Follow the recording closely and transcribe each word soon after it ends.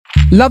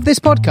Love this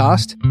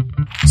podcast?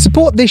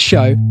 Support this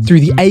show through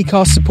the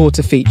Acast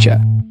supporter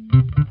feature.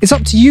 It's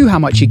up to you how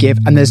much you give,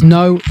 and there's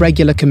no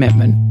regular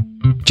commitment.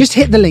 Just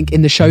hit the link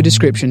in the show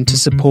description to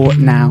support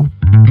now.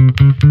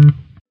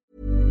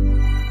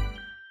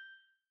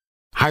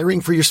 Hiring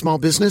for your small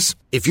business?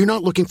 If you're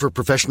not looking for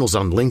professionals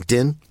on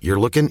LinkedIn, you're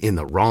looking in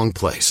the wrong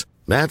place.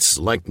 That's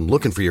like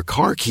looking for your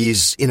car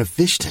keys in a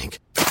fish tank.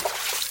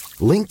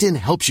 LinkedIn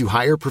helps you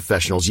hire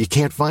professionals you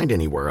can't find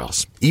anywhere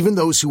else, even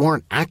those who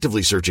aren't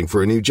actively searching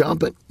for a new job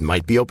but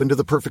might be open to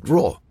the perfect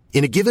role.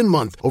 In a given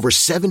month, over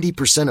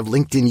 70% of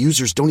LinkedIn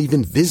users don't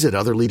even visit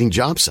other leading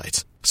job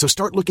sites. So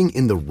start looking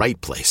in the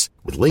right place.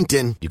 With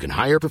LinkedIn, you can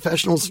hire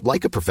professionals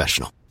like a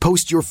professional.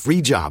 Post your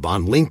free job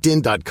on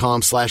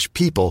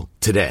linkedin.com/people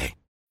today.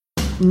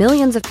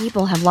 Millions of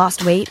people have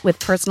lost weight with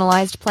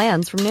personalized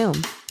plans from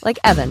Noom. Like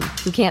Evan,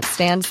 who can't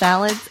stand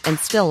salads and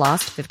still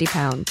lost 50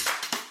 pounds.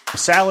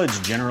 Salads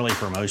generally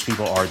for most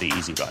people are the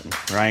easy button,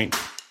 right?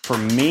 For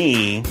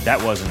me,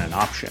 that wasn't an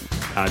option.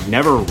 I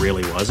never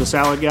really was a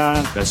salad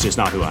guy. That's just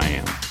not who I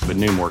am. But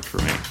Noom worked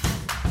for me.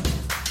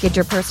 Get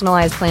your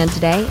personalized plan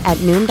today at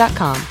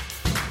Noom.com.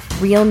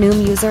 Real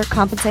Noom user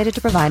compensated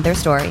to provide their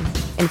story.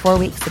 In 4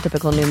 weeks, the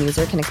typical Noom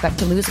user can expect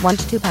to lose 1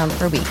 to 2 pounds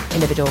per week.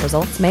 Individual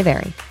results may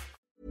vary.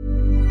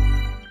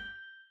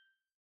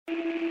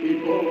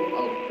 People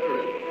of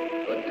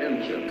Earth,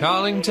 attention.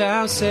 Calling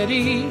Tau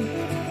City,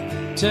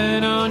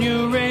 turn on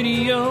your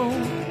radio.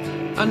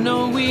 I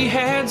know we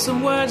had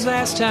some words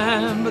last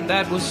time, but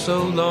that was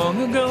so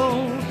long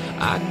ago.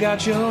 I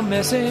got your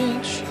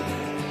message.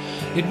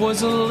 It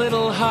was a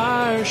little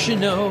harsh, you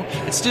know.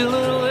 It's still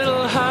a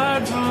little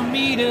hard for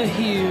me to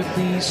hear.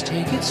 Please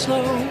take it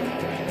slow.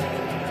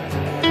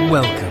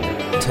 Welcome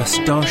to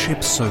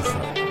Starship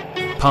Sofa,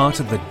 part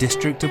of the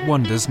District of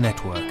Wonders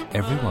network.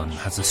 Everyone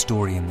has a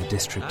story in the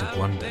District of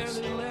Wonders.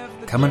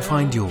 Come and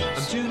find yours.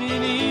 I'm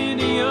tuning in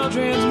to your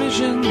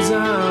transmissions.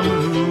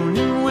 I'm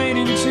mooning,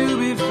 waiting to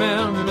be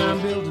found, and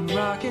I'm building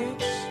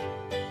rockets.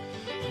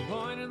 I'm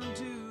pointing them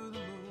to the moon.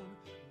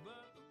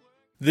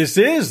 This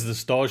is the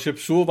Starship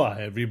Sofa.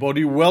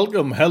 Everybody,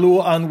 welcome,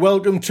 hello, and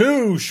welcome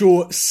to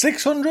show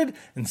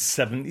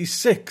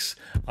 676.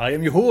 I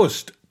am your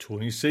host,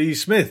 Tony C.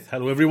 Smith.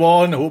 Hello,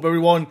 everyone. I hope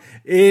everyone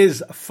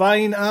is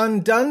fine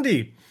and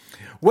dandy.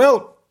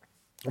 Well,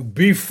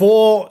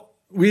 before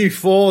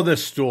the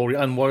story,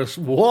 and what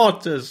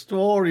a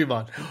story,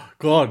 man.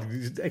 God,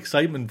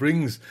 excitement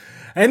brings.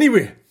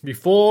 Anyway,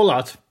 before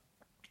that,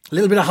 a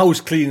little bit of house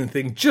cleaning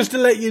thing, just to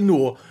let you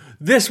know,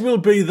 this will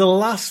be the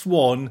last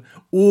one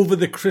over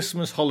the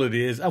Christmas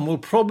holidays, and we'll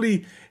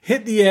probably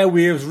hit the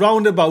airwaves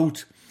round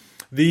about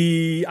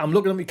I'm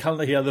looking at my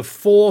calendar here, the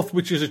 4th,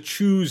 which is a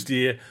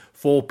Tuesday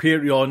for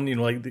Patreon, you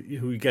know, like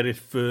who get it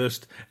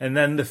first, and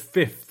then the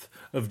 5th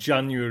of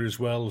January as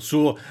well.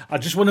 So I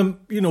just want to,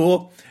 you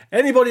know,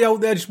 anybody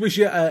out there, just wish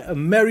you a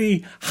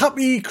merry,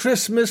 happy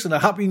Christmas and a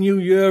happy New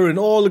Year and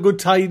all the good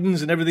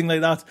tidings and everything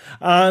like that.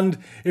 And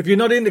if you're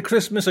not into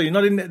Christmas or you're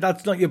not into,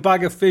 that's not your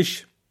bag of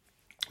fish,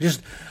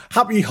 just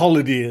happy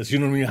holidays, you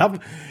know what I mean? Have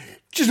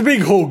just a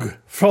big hug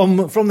from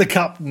the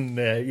captain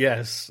there.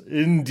 Yes,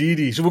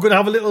 indeedy. So we're going to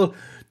have a little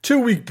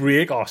 2-week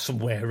break or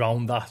somewhere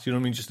around that, you know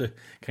what I mean? Just to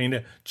kind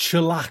of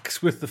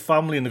chillax with the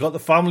family. And they've got the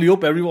family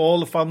up, all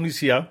the families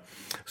here.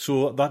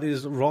 So that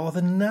is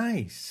rather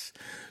nice.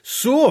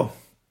 So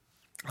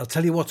I'll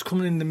tell you what's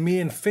coming in the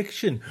main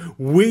fiction.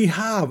 We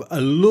have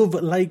A Love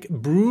Like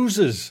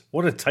Bruises.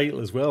 What a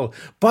title as well.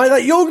 By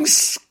that young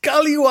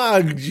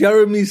scallywag,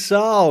 Jeremy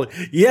Saul.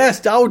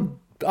 Yes, our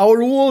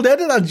old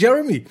editor,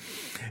 Jeremy,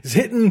 is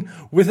hitting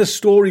with a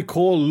story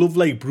called Love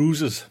Like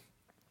Bruises.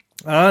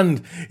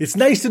 And it's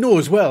nice to know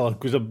as well,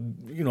 because I'm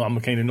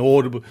a kind of an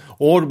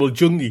audible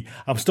junkie.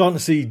 I'm starting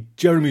to see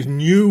Jeremy's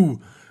new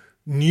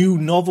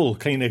novel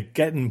kind of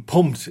getting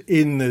pumped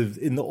in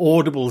the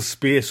audible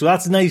space. So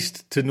that's nice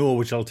to know,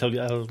 which I'll tell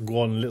you. I'll go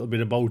on a little bit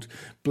about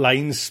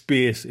Blind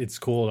Space, it's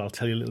called. I'll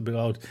tell you a little bit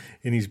about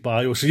in his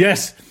bio. So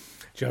yes,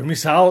 Jeremy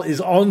Saul is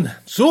on.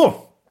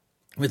 So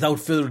without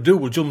further ado,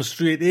 we'll jump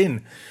straight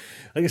in.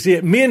 Like I say,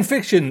 main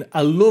fiction,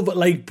 A Love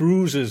Like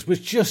Bruises,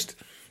 which just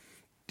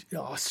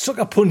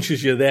sucker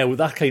punches you there with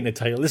that kind of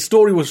title. This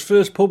story was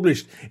first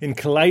published in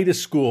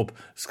Kaleidostrope,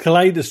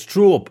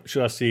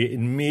 should I say,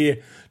 in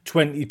May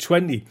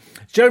 2020.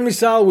 Jeremy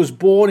Saul was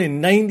born in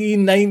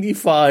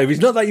 1995. He's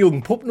not that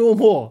young, pup no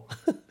more.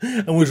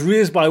 And was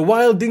raised by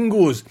wild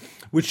dingoes,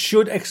 which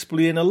should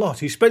explain a lot.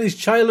 He spent his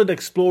childhood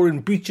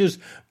exploring beaches,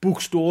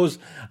 bookstores,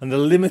 and the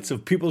limits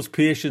of people's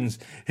patience.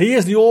 He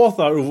is the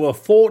author of over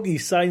 40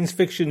 science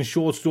fiction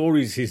short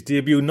stories. His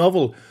debut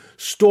novel,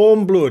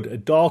 Stormblood, a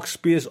dark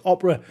space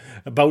opera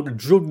about a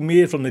drug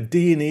made from the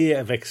DNA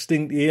of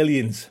extinct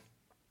aliens.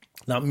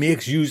 that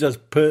makes users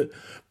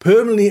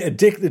permanently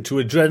addicted to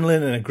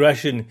adrenaline and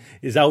aggression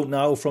is out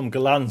now from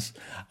Gollancz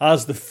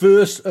as the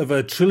first of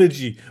a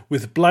trilogy,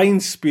 with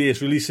Blind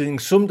Space releasing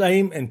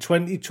sometime in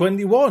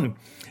 2021.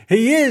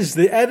 He is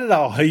the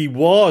editor, he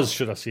was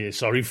the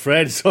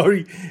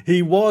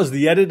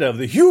editor of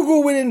the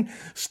Hugo-winning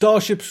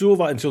Starship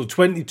Sofa until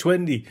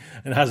 2020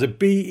 and has a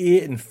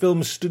BA in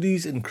Film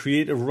Studies and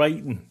Creative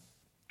Writing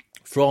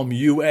from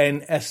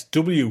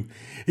UNSW.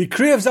 He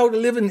craves out a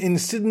living in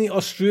Sydney,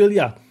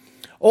 Australia.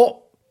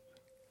 Oh,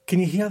 can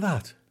you hear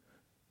that?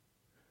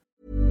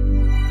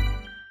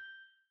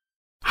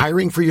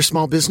 Hiring for your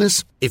small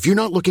business? If you're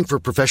not looking for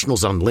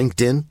professionals on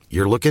LinkedIn,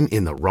 you're looking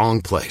in the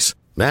wrong place.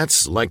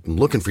 That's like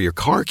looking for your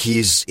car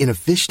keys in a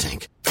fish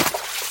tank.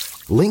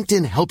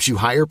 LinkedIn helps you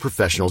hire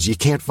professionals you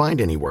can't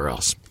find anywhere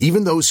else,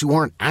 even those who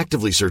aren't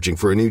actively searching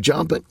for a new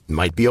job but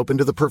might be open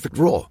to the perfect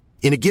role.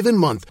 In a given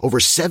month, over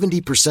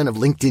 70% of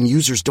LinkedIn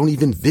users don't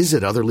even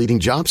visit other leading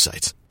job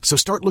sites. So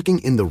start looking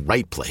in the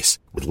right place.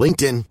 With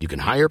LinkedIn, you can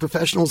hire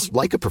professionals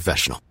like a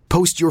professional.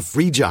 Post your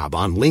free job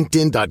on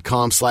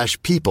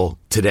linkedin.com/people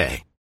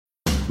today.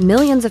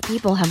 Millions of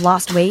people have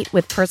lost weight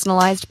with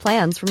personalized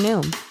plans from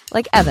Noom.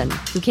 Like Evan,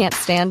 who can't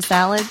stand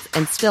salads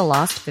and still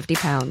lost 50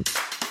 pounds.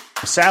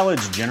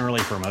 Salads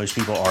generally for most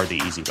people are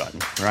the easy button,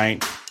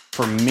 right?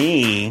 For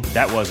me,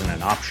 that wasn't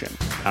an option.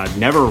 I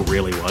never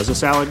really was a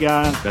salad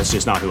guy. That's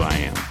just not who I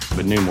am.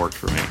 But Noom worked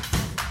for me.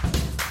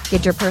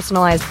 Get your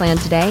personalized plan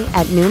today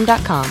at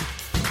Noom.com.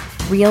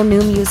 Real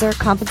Noom user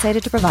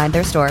compensated to provide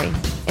their story.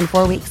 In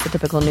 4 weeks, the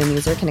typical Noom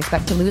user can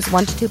expect to lose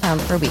 1 to 2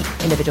 pounds per week.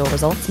 Individual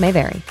results may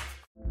vary.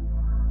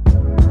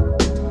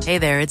 Hey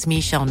there, it's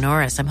Michelle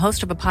Norris. I'm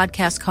host of a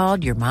podcast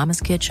called Your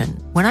Mama's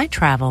Kitchen. When I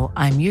travel,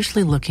 I'm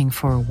usually looking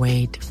for a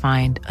way to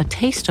find a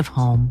taste of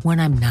home when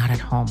I'm not at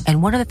home.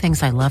 And one of the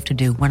things I love to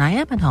do when I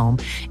am at home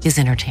is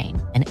entertain.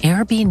 And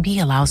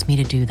Airbnb allows me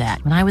to do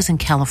that. When I was in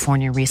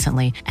California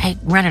recently, I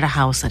rented a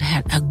house that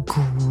had a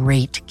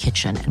great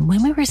kitchen. And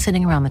when we were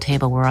sitting around the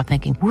table, we were all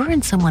thinking, we're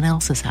in someone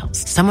else's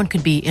house. Someone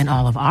could be in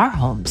all of our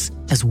homes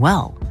as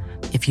well.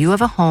 If you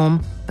have a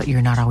home, but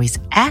you're not always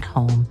at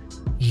home,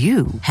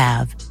 you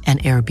have an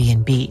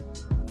Airbnb.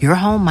 Your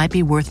home might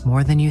be worth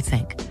more than you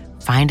think.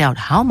 Find out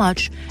how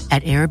much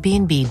at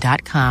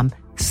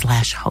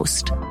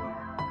airbnb.com/host.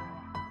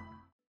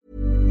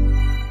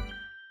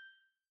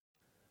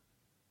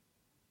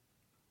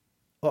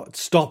 Oh,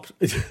 stop.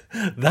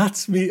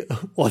 That's me.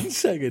 1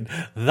 second.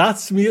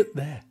 That's me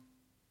there.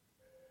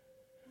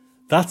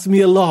 That's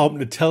me alarm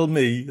to tell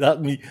me that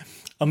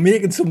I'm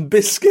making some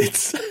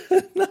biscuits.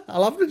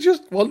 I'll have to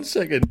just 1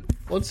 second.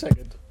 1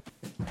 second.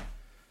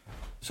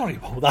 Sorry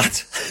about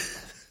that.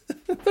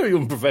 Very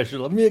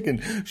unprofessional. I'm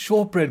making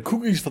shortbread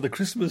cookies for the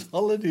Christmas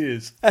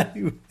holidays.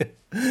 Anyway,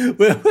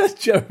 where's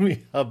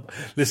Jeremy?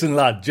 Listen,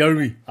 lad,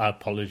 Jeremy, I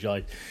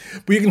apologise.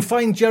 But you can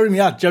find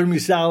Jeremy at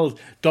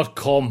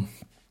jeremysal.com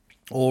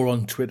or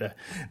on Twitter.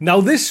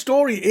 Now, this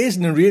story is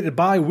narrated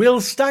by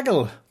Will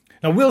Stagel.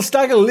 Now, Will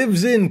Stagel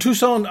lives in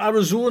Tucson,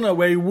 Arizona,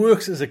 where he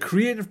works as a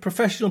creative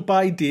professional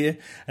by day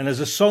and as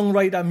a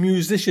songwriter and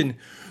musician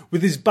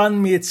with his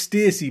bandmate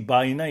Stacey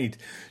by night.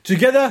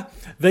 Together,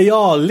 they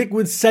are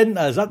Liquid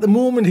Centers. At the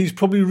moment, he's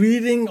probably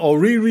reading or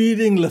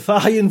rereading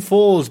Leviathan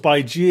Falls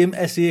by James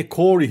S.A.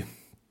 Corey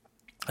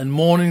and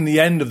mourning the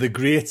end of the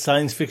great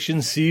science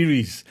fiction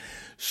series.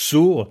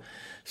 So,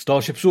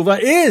 Starship Sofa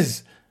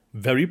is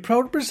very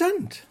proud to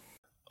present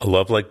A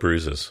Love Like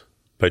Bruises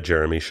by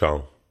Jeremy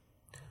Shaw.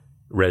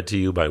 Read to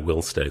you by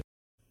Will Stagel.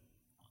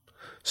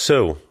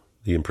 So,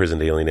 the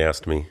imprisoned alien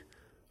asked me,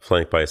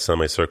 flanked by a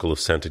semicircle of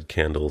scented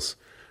candles,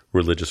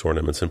 religious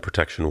ornaments, and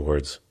protection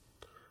wards,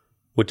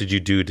 what did you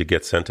do to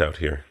get sent out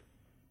here?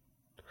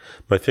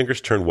 My fingers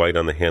turned white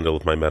on the handle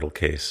of my metal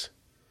case.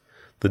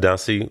 The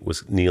Dasi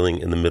was kneeling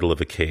in the middle of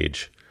a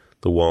cage,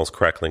 the walls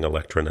crackling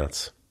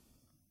electronuts.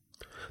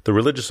 The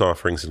religious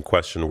offerings in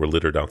question were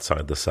littered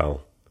outside the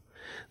cell.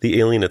 The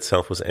alien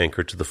itself was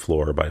anchored to the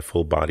floor by a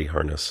full body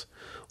harness,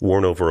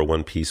 worn over a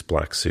one-piece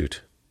black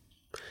suit.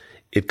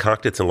 It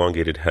cocked its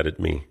elongated head at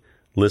me,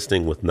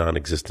 listening with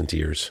non-existent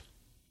ears.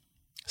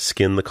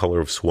 Skin the color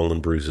of swollen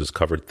bruises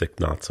covered thick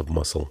knots of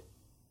muscle.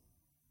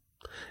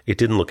 It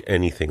didn't look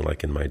anything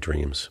like in my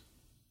dreams.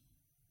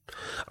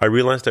 I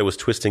realized I was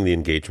twisting the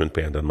engagement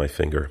band on my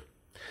finger.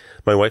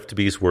 My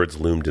wife-to-be's words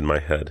loomed in my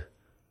head.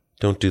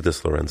 Don't do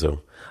this,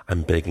 Lorenzo.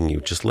 I'm begging you,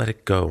 just let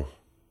it go.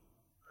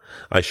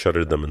 I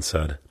shuddered them and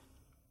said,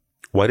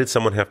 why did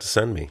someone have to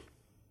send me?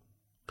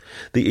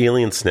 The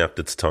alien snapped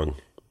its tongue.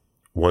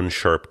 One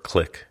sharp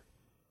click.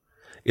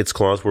 Its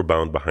claws were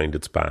bound behind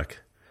its back.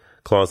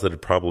 Claws that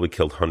had probably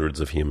killed hundreds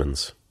of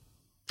humans.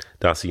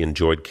 Dasi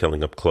enjoyed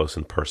killing up close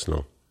and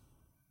personal.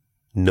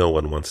 No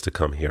one wants to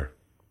come here.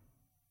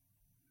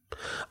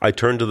 I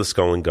turned to the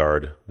Skulling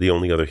Guard, the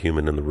only other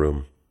human in the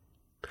room.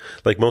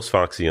 Like most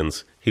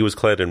Foxians, he was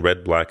clad in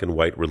red, black, and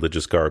white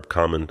religious garb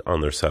common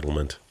on their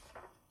settlement.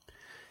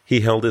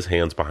 He held his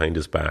hands behind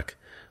his back,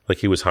 like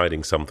he was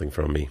hiding something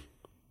from me.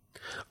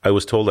 I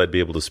was told I'd be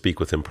able to speak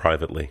with him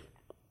privately.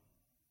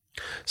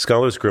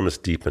 Scholar's grimace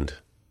deepened.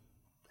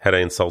 Had I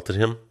insulted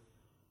him?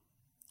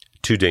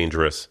 Too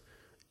dangerous.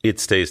 It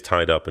stays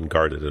tied up and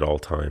guarded at all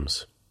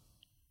times.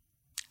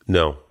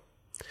 No,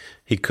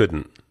 he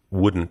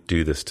wouldn't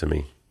do this to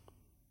me.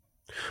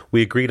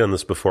 We agreed on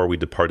this before we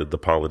departed the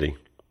polity.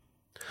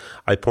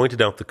 I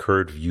pointed out the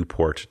curved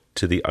viewport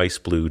to the ice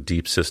blue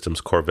Deep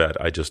Systems corvette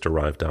I just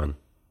arrived on.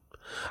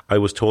 I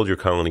was told your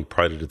colony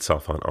prided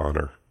itself on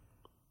honor.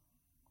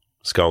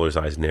 Scholar's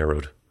eyes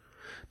narrowed.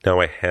 Now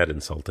I had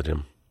insulted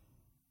him.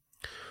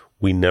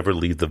 We never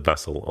leave the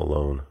vessel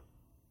alone.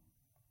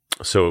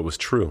 So it was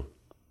true.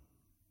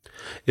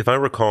 If I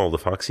recall, the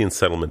Foxian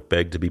settlement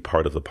begged to be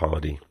part of the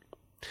polity.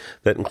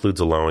 That includes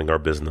allowing our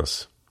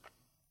business.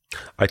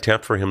 I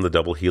tapped for him the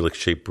double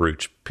helix-shaped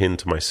brooch pinned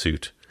to my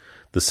suit,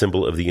 the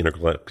symbol of the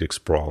intergalactic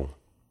sprawl.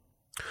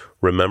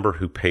 Remember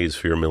who pays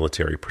for your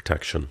military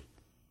protection.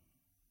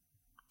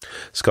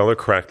 Scholar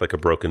cracked like a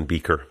broken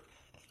beaker.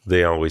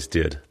 They always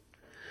did.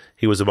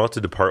 He was about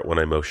to depart when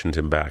I motioned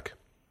him back.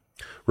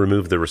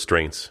 Remove the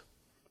restraints.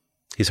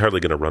 He's hardly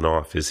going to run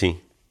off, is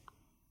he?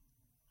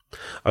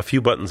 A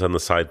few buttons on the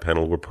side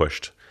panel were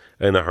pushed,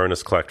 and the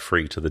harness clacked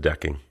free to the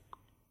decking.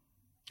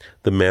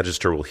 The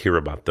Magister will hear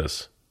about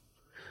this.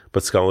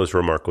 But Scholar's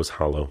remark was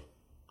hollow.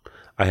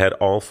 I had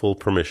all full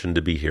permission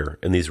to be here,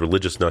 and these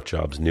religious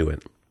nutjobs knew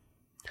it.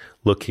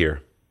 Look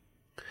here.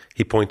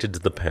 He pointed to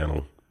the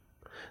panel.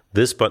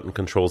 This button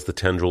controls the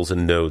tendrils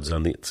and nodes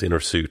on its inner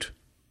suit.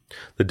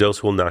 The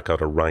dose will knock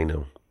out a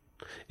rhino.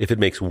 If it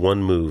makes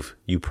one move,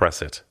 you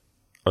press it.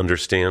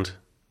 Understand?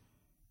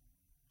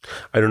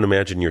 I don't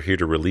imagine you're here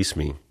to release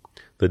me,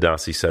 the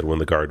Dasi said when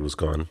the guard was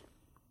gone.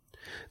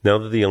 Now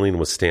that the alien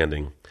was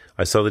standing,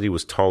 I saw that he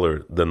was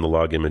taller than the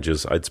log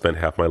images I'd spent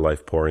half my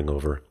life poring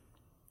over.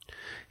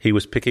 He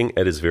was picking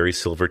at his very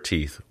silver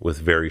teeth with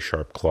very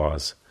sharp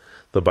claws,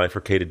 the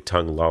bifurcated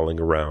tongue lolling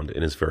around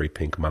in his very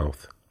pink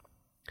mouth.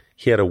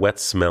 He had a wet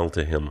smell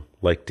to him,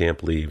 like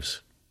damp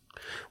leaves.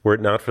 Were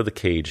it not for the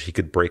cage, he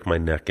could break my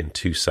neck in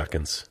 2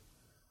 seconds.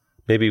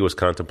 Maybe he was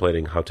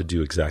contemplating how to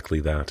do exactly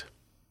that.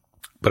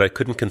 But I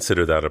couldn't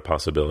consider that a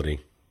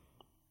possibility.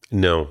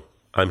 No,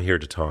 I'm here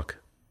to talk.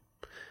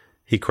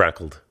 He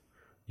crackled.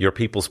 Your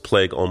people's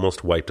plague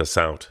almost wiped us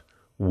out.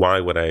 Why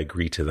would I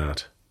agree to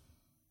that?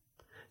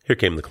 Here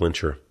came the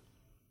clincher.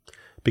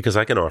 Because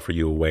I can offer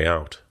you a way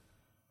out.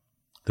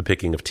 The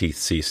picking of teeth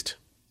ceased.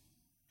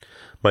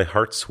 My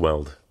heart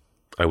swelled.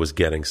 I was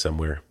getting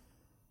somewhere.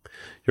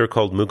 You're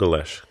called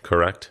Mugalesh,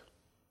 correct?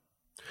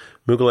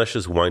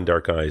 Mugalesh's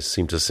wine-dark eyes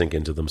seemed to sink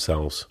into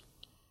themselves.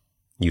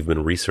 You've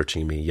been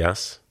researching me,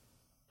 yes?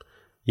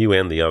 You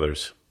and the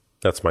others.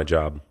 That's my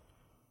job.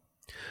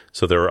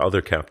 So there are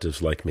other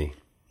captives like me.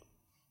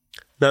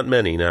 Not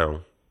many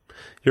now.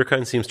 Your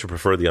kind seems to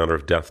prefer the honor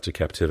of death to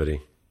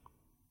captivity.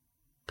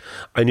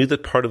 I knew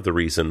that part of the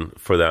reason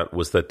for that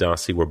was that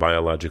Dasi were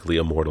biologically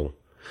immortal,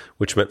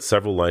 which meant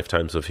several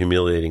lifetimes of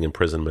humiliating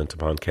imprisonment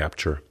upon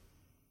capture.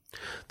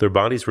 Their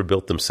bodies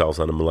rebuilt themselves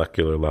on a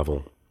molecular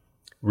level,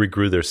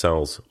 regrew their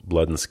cells,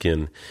 blood and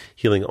skin,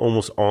 healing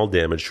almost all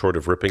damage short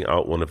of ripping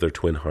out one of their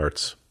twin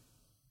hearts.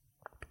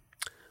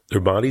 Their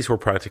bodies were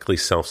practically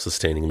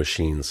self-sustaining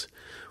machines,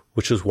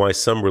 which was why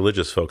some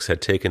religious folks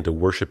had taken to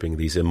worshipping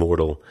these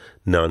immortal,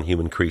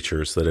 non-human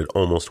creatures that had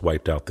almost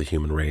wiped out the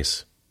human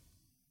race.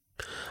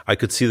 I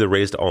could see the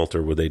raised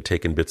altar where they'd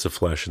taken bits of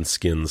flesh and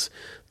skins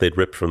they'd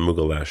ripped from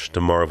Mugalesh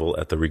to marvel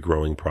at the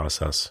regrowing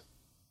process.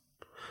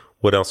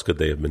 What else could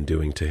they have been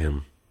doing to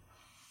him?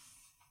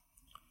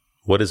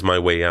 What is my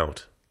way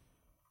out?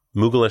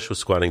 Mugalesh was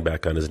squatting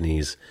back on his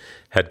knees,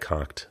 head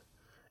cocked.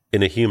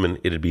 In a human,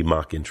 it'd be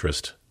mock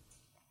interest.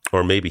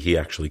 Or maybe he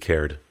actually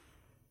cared.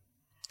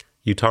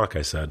 You talk,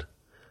 I said.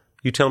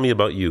 You tell me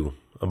about you,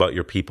 about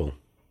your people.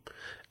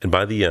 And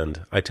by the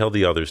end, I tell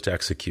the others to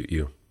execute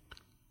you.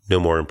 No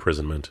more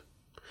imprisonment.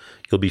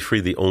 You'll be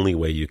free the only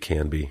way you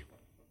can be.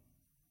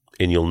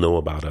 And you'll know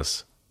about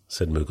us,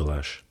 said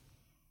Mugalesh.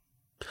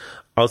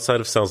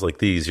 Outside of cells like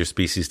these, your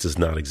species does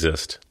not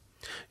exist.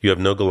 You have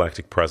no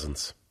galactic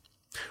presence.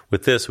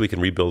 With this, we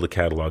can rebuild a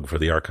catalog for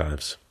the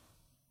archives.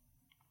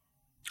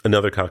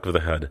 Another cock of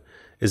the head,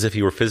 as if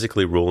he were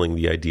physically rolling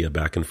the idea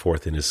back and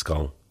forth in his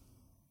skull.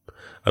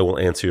 I will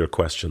answer your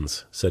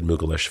questions, said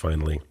Mugalesh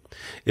finally,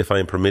 if I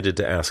am permitted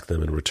to ask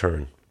them in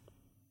return.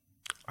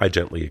 I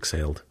gently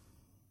exhaled.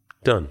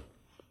 Done.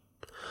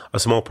 A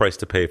small price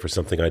to pay for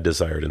something I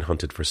desired and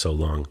hunted for so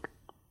long.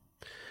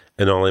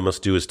 And all I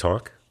must do is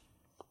talk?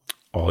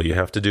 All you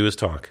have to do is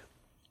talk.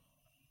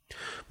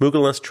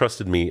 Mugalesh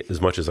trusted me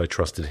as much as I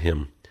trusted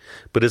him,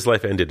 but his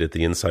life ended at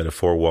the inside of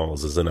 4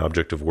 walls as an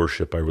object of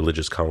worship by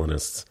religious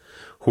colonists,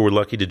 who were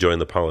lucky to join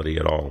the polity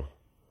at all.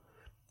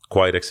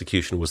 Quiet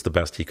execution was the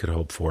best he could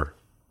hope for.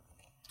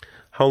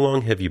 How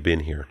long have you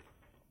been here?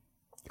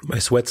 My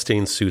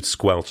sweat-stained suit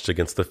squelched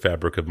against the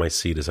fabric of my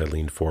seat as I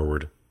leaned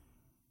forward.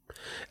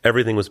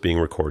 Everything was being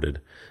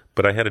recorded,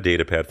 but I had a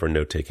datapad for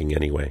note-taking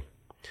anyway.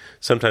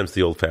 Sometimes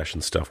the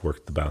old-fashioned stuff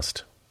worked the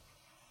best.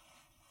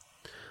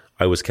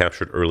 I was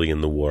captured early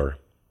in the war.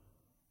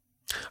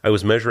 I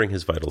was measuring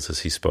his vitals as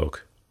he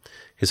spoke,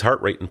 his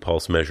heart rate and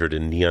pulse measured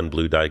in neon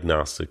blue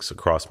diagnostics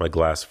across my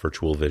glass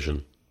virtual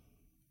vision.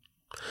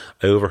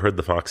 I overheard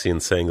the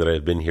Foxians saying that I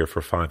had been here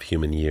for 5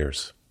 human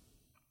years.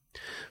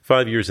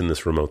 5 years in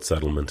this remote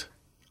settlement.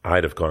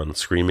 I'd have gone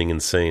screaming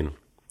insane.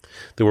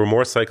 They were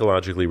more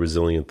psychologically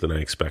resilient than I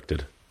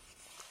expected.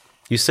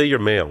 You say you're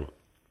male.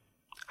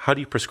 How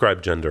do you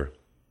prescribe gender?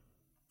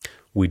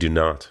 We do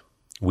not.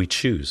 We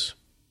choose.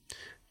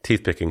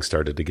 Teeth-picking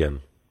started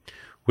again.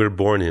 We're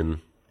born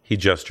in, he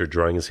gestured,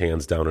 drawing his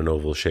hands down an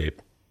oval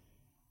shape.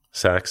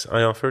 Sex,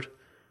 I offered.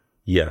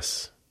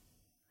 Yes.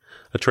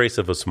 A trace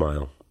of a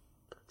smile.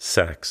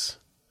 Sex.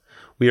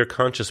 We are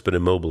conscious but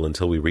immobile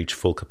until we reach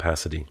full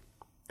capacity.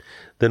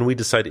 Then we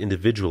decide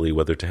individually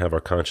whether to have our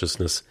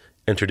consciousness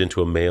entered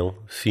into a male,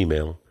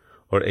 female,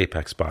 or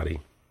apex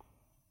body.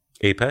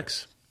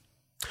 Apex?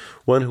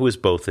 One who is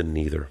both and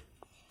neither.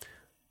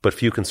 But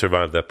few can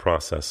survive that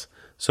process,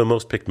 so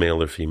most pick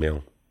male or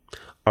female.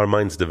 Our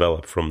minds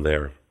develop from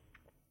there.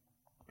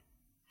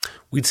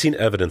 We'd seen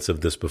evidence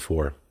of this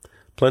before.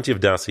 Plenty of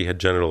Daci had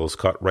genitals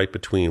caught right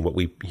between what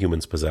we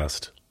humans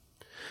possessed.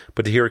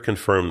 But to hear it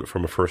confirmed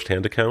from a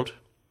first-hand account,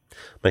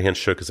 my hand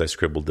shook as I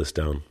scribbled this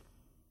down.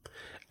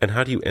 And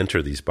how do you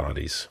enter these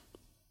bodies?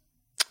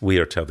 We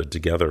are tethered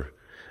together,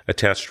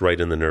 attached right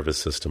in the nervous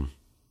system.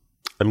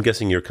 I'm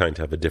guessing your kind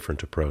have a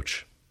different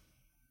approach.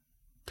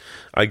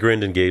 I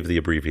grinned and gave the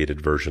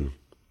abbreviated version.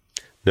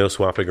 No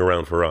swapping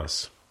around for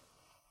us.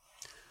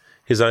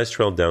 His eyes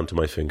trailed down to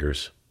my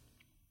fingers.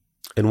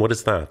 And what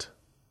is that?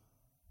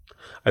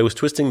 I was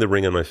twisting the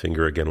ring on my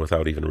finger again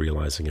without even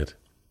realizing it.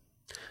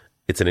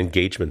 It's an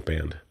engagement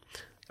band.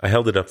 I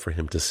held it up for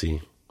him to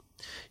see.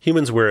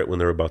 Humans wear it when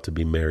they're about to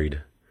be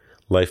married.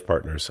 Life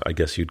partners, I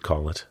guess you'd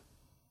call it.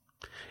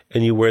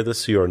 And you wear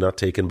this so you are not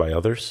taken by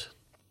others?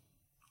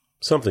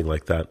 Something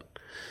like that.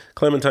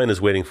 Clementine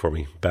is waiting for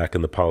me, back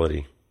in the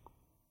polity.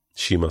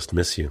 She must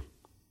miss you.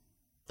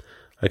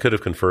 I could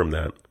have confirmed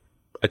that.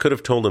 I could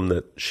have told him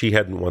that she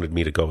hadn't wanted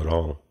me to go at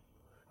all.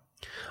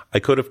 I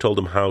could have told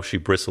him how she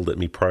bristled at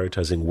me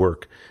prioritizing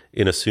work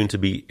in a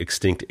soon-to-be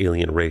extinct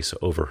alien race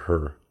over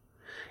her.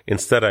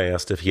 Instead, I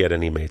asked if he had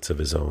any mates of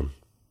his own.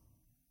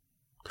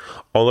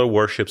 All our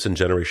warships and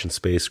Generation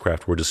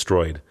spacecraft were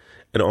destroyed,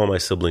 and all my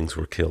siblings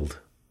were killed.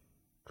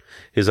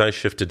 His eyes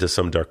shifted to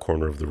some dark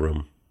corner of the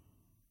room.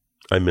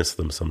 I miss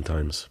them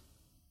sometimes.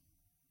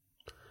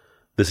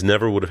 This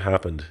never would have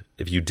happened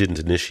if you didn't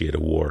initiate a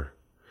war.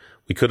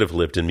 We could have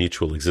lived in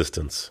mutual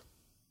existence.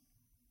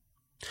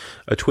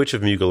 A twitch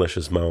of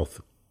Mugalesh's mouth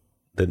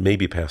that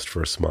maybe passed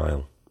for a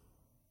smile.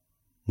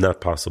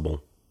 Not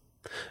possible.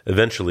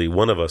 Eventually,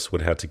 one of us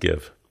would have to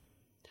give.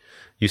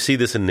 You see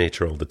this in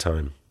nature all the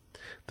time.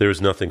 There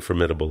is nothing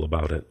formidable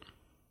about it.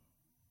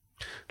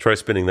 Try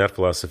spinning that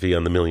philosophy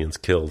on the millions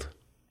killed.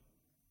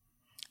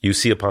 You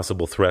see a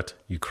possible threat,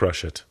 you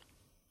crush it.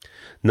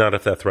 Not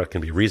if that threat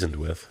can be reasoned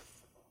with.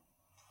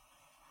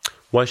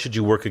 Why should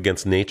you work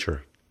against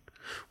nature?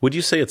 Would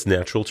you say it's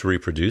natural to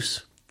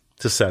reproduce?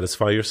 To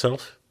satisfy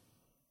yourself?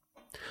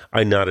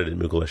 I nodded at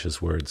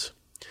Mugalesh's words.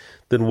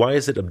 Then why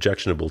is it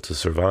objectionable to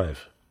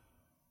survive?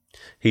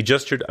 He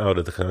gestured out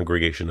at the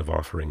congregation of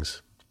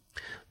offerings.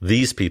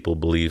 These people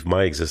believe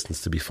my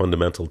existence to be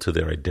fundamental to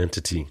their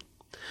identity,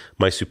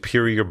 my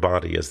superior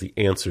body as the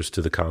answers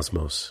to the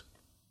cosmos.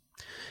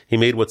 He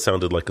made what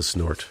sounded like a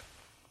snort.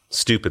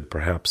 Stupid,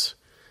 perhaps,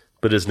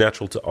 but it is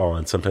natural to awe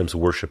and sometimes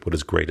worship what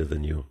is greater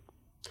than you.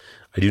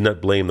 I do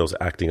not blame those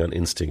acting on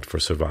instinct for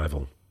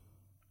survival.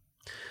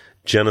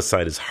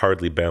 Genocide is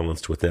hardly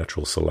balanced with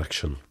natural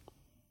selection.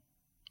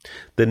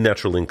 Then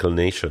natural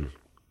inclination.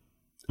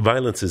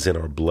 Violence is in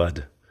our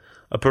blood,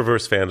 a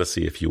perverse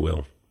fantasy, if you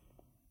will.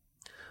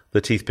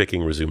 The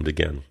teeth-picking resumed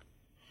again.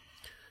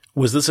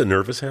 Was this a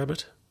nervous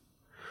habit?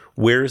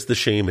 Where is the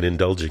shame in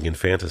indulging in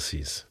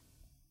fantasies?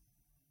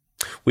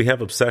 We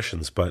have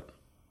obsessions, but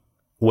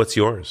what's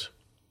yours?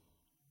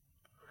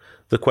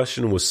 The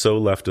question was so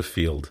left of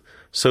field,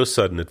 so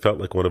sudden it felt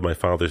like one of my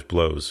father's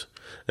blows,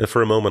 and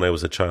for a moment I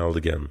was a child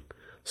again,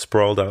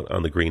 sprawled out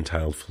on the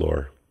green-tiled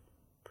floor.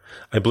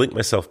 I blinked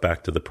myself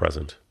back to the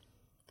present.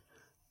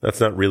 That's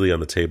not really on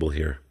the table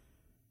here.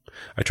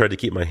 I tried to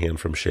keep my hand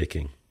from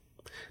shaking.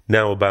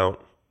 Now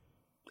about...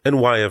 And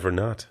why ever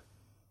not?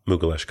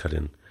 Mugalesh cut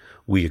in.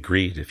 We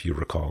agreed, if you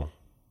recall.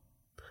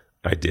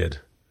 I did.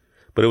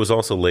 But it was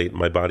also late, and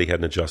my body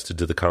hadn't adjusted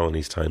to the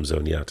colony's time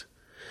zone yet.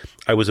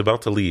 I was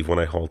about to leave when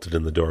I halted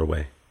in the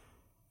doorway.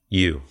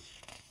 You.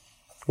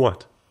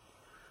 What?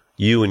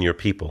 You and your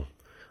people,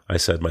 I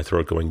said, my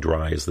throat going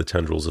dry as the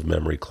tendrils of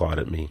memory clawed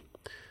at me.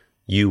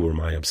 You were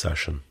my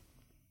obsession.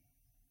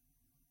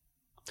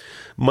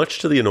 Much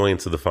to the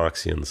annoyance of the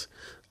Foxians,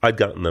 I'd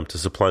gotten them to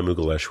supply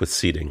Mugalesh with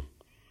seating.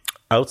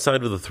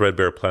 Outside of the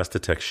threadbare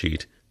Plastitech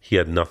sheet, he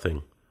had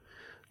nothing.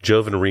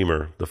 Jovan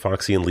Reamer, the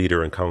Foxian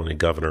leader and colony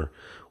governor,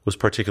 was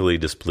particularly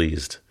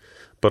displeased,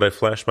 but I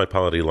flashed my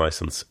polity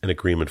license and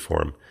agreement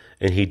form,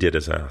 and he did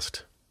as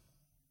asked.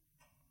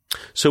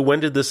 So when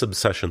did this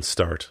obsession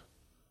start?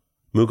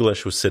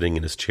 Mugalesh was sitting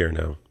in his chair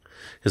now.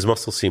 His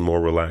muscles seemed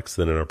more relaxed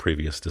than in our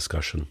previous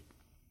discussion.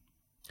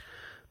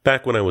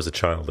 Back when I was a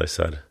child, I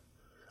said.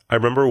 I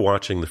remember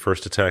watching the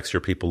first attacks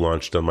your people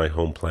launched on my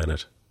home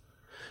planet.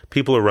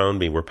 People around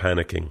me were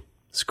panicking,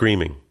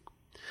 screaming.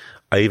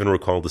 I even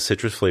recalled the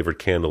citrus-flavored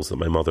candles that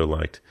my mother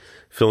liked,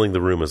 filling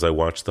the room as I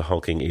watched the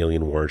hulking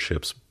alien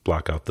warships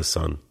block out the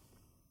sun.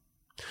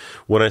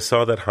 When I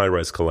saw that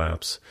high-rise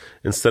collapse,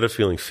 instead of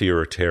feeling fear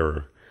or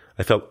terror,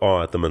 I felt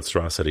awe at the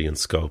monstrosity and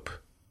scope.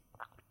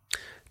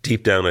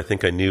 Deep down, I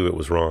think I knew it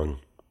was wrong.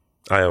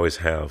 I always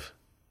have.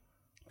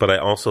 But I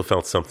also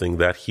felt something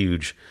that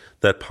huge,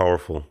 that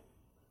powerful.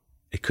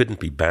 It couldn't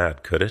be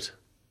bad, could it?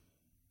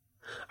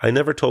 I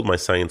never told my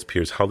science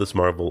peers how this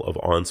marvel of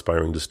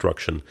awe-inspiring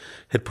destruction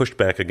had pushed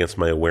back against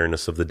my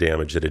awareness of the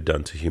damage it had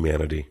done to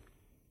humanity.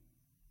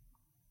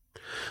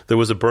 There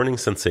was a burning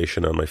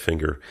sensation on my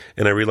finger,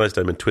 and I realized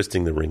I'd been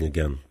twisting the ring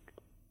again.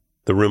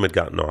 The room had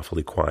gotten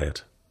awfully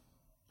quiet.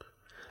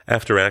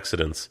 After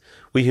accidents,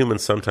 we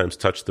humans sometimes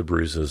touch the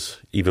bruises,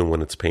 even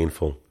when it's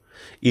painful,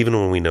 even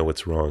when we know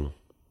it's wrong.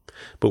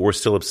 But we're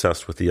still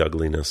obsessed with the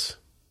ugliness.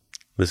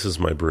 This is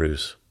my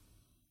bruise.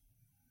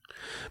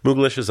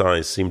 Mugalesh's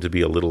eyes seemed to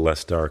be a little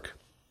less dark.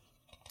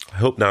 I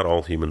hope not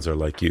all humans are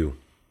like you.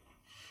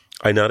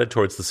 I nodded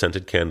towards the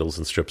scented candles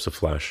and strips of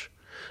flesh.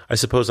 I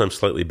suppose I'm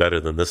slightly better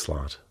than this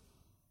lot.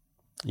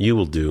 You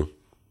will do.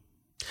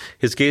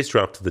 His gaze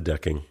dropped to the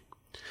decking.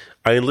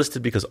 I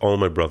enlisted because all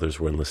my brothers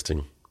were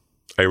enlisting.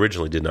 I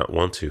originally did not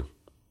want to.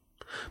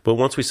 But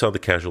once we saw the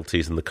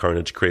casualties and the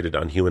carnage created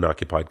on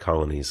human-occupied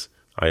colonies,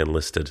 I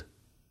enlisted.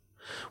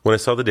 When I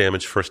saw the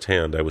damage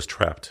firsthand, I was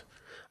trapped.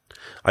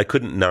 I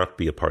couldn't not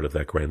be a part of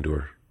that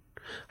grandeur.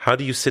 How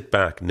do you sit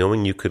back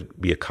knowing you could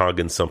be a cog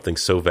in something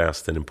so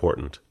vast and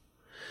important?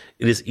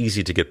 It is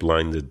easy to get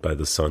blinded by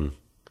the sun,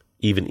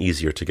 even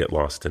easier to get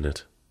lost in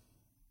it.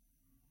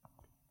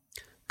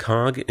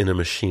 Cog in a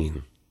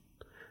machine.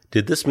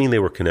 Did this mean they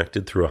were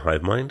connected through a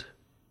hive mind?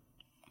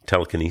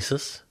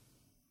 Telekinesis?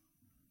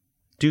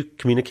 Do you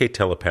communicate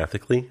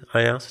telepathically?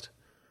 I asked.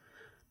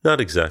 Not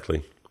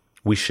exactly.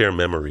 We share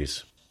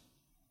memories.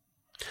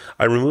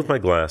 I removed my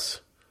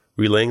glass,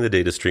 relaying the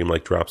data stream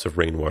like drops of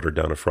rainwater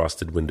down a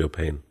frosted window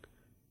pane.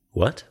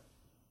 What?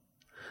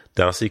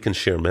 Dasi can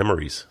share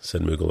memories,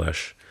 said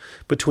Mugalesh,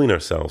 between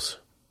ourselves,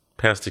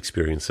 past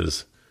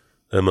experiences,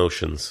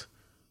 emotions,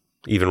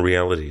 even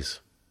realities.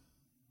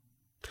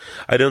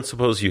 I don't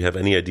suppose you have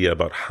any idea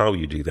about how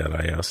you do that,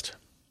 I asked.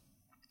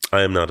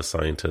 I am not a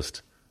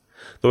scientist,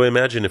 though I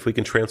imagine if we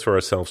can transfer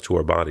ourselves to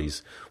our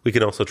bodies, we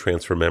can also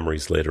transfer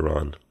memories later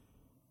on.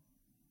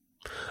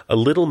 A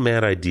little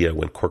mad idea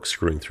went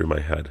corkscrewing through my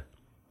head.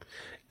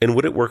 And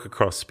would it work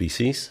across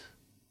species?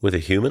 With a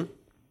human?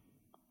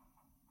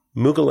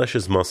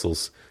 Mugalesh's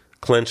muscles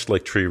clenched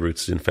like tree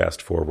roots and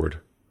fast forward.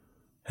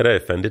 Had I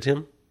offended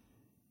him?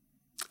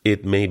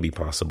 It may be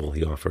possible,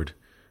 he offered,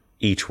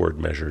 each word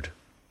measured.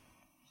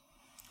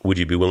 Would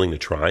you be willing to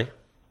try?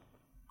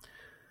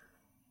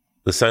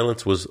 The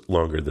silence was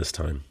longer this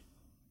time.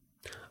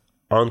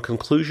 On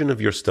conclusion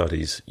of your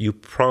studies, you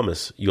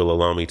promise you'll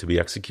allow me to be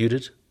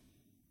executed?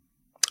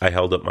 I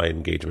held up my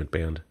engagement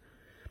band.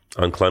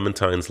 On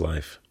Clementine's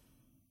life.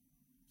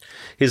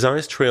 His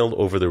eyes trailed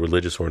over the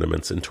religious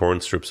ornaments and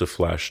torn strips of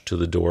flesh to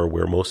the door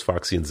where most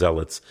Foxian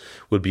zealots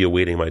would be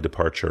awaiting my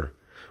departure,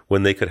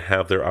 when they could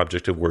have their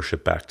object of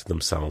worship back to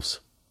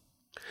themselves.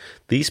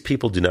 These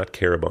people do not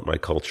care about my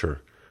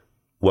culture,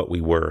 what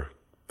we were.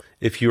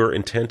 If your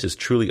intent is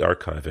truly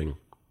archiving,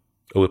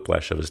 a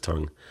whiplash of his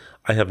tongue,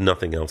 I have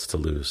nothing else to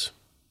lose.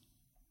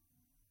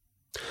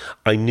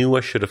 I knew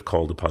I should have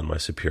called upon my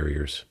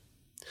superiors.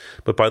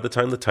 But by the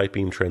time the tight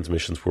beam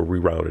transmissions were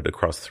rerouted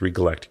across 3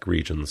 galactic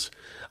regions,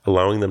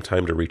 allowing them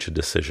time to reach a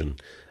decision,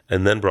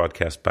 and then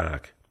broadcast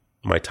back,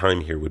 my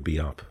time here would be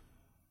up.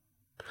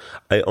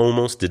 I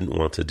almost didn't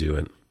want to do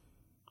it.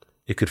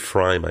 It could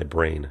fry my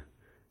brain,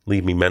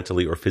 leave me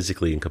mentally or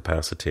physically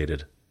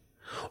incapacitated.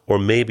 Or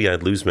maybe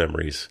I'd lose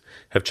memories,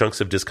 have chunks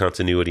of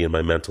discontinuity in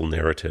my mental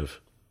narrative.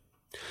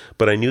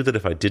 But I knew that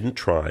if I didn't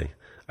try,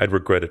 I'd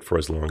regret it for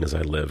as long as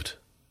I lived.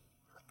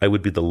 I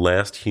would be the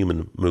last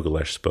human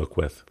Mugalesh spoke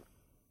with.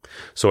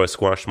 So I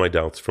squashed my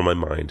doubts from my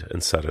mind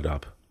and set it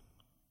up.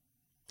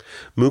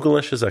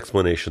 Mugalesh's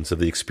explanations of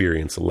the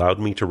experience allowed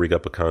me to rig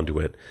up a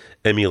conduit,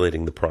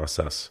 emulating the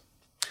process.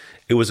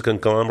 It was a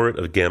conglomerate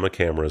of gamma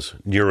cameras,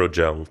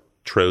 neurogel,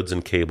 trodes,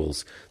 and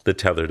cables that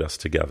tethered us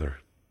together.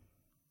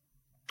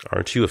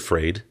 Aren't you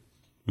afraid?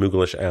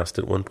 Mugalesh asked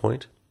at one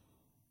point.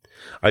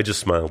 I just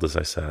smiled as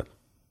I sat.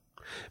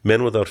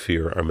 Men without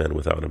fear are men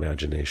without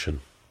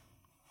imagination.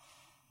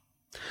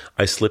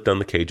 I slipped on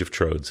the cage of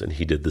trodes, and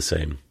he did the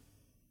same.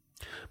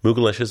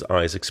 Mugalesh's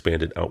eyes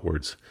expanded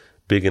outwards,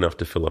 big enough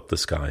to fill up the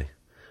sky,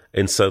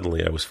 and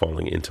suddenly I was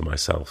falling into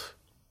myself.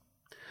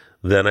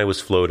 Then I was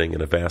floating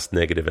in a vast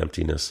negative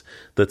emptiness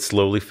that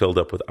slowly filled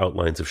up with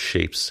outlines of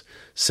shapes,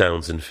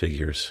 sounds, and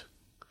figures.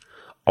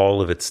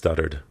 All of it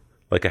stuttered,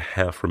 like a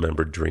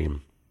half-remembered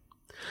dream.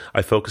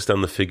 I focused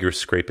on the figures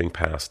scraping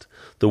past,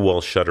 the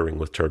walls shuddering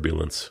with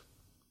turbulence.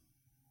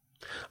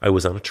 I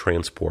was on a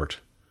transport.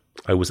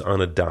 I was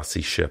on a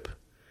Dasi ship,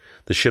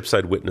 the ships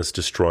I'd witnessed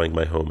destroying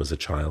my home as a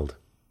child.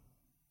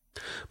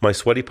 My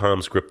sweaty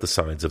palms gripped the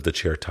sides of the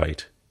chair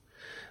tight.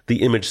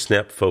 The image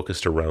snapped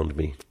focused around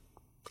me.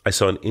 I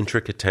saw an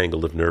intricate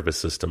tangle of nervous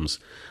systems,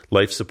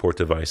 life support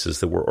devices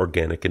that were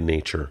organic in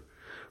nature,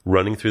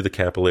 running through the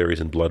capillaries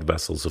and blood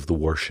vessels of the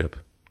warship,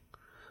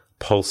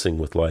 pulsing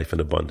with life and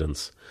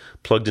abundance,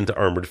 plugged into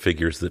armored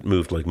figures that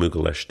moved like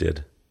Mugalesh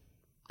did.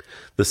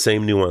 The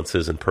same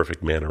nuances and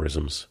perfect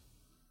mannerisms,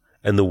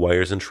 and the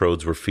wires and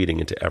trodes were feeding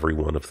into every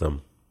one of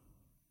them.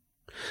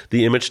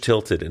 The image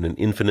tilted and an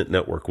infinite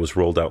network was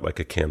rolled out like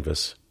a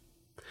canvas.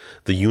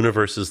 The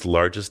universe's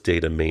largest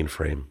data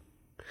mainframe,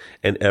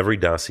 and every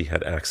Daci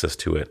had access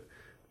to it,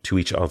 to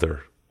each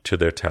other, to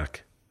their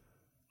tech.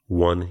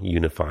 One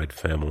unified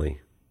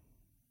family.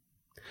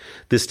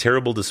 This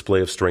terrible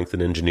display of strength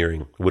and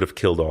engineering would have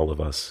killed all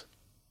of us.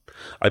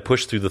 I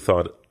pushed through the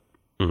thought...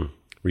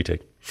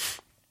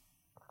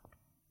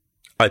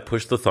 I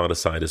pushed the thought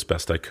aside as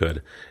best I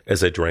could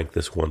as I drank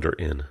this wonder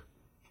in.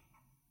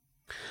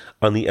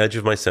 On the edge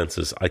of my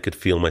senses, I could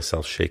feel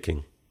myself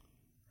shaking.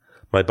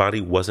 My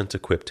body wasn't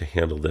equipped to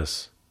handle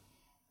this.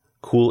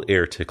 Cool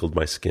air tickled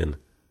my skin,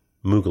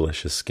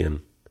 Mugalesh's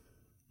skin.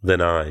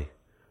 Then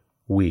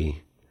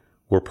we,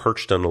 were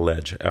perched on a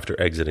ledge after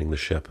exiting the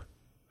ship.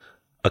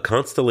 A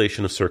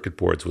constellation of circuit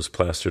boards was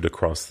plastered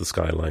across the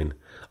skyline,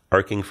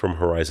 arcing from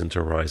horizon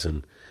to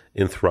horizon,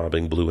 in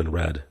throbbing blue and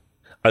red.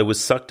 I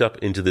was sucked up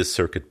into this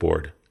circuit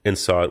board and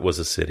saw it was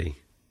a city.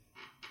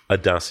 A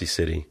Daci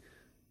city,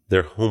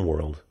 their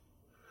homeworld,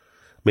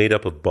 made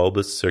up of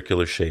bulbous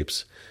circular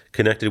shapes,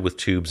 connected with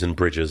tubes and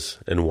bridges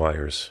and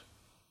wires.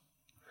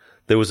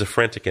 There was a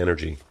frantic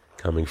energy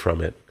coming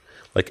from it,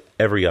 like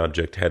every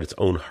object had its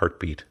own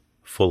heartbeat,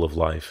 full of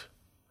life.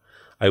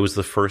 I was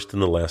the first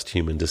and the last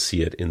human to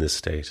see it in this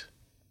state.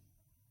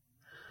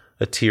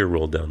 A tear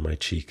rolled down my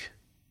cheek.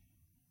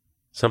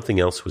 Something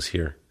else was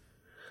here,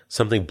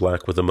 something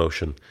black with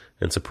emotion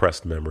and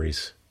suppressed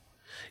memories.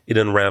 It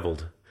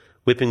unraveled,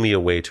 whipping me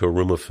away to a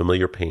room of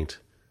familiar paint,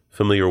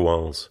 familiar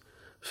walls,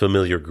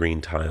 familiar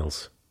green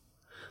tiles.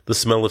 The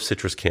smell of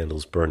citrus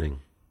candles burning.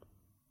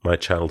 My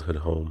childhood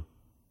home.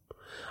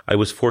 I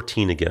was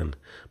 14 again,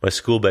 my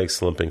school bag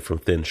slumping from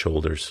thin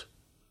shoulders.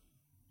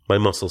 My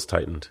muscles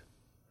tightened.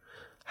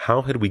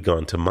 How had we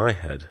gone to my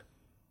head?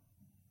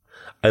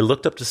 I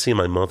looked up to see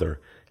my mother,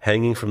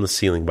 hanging from the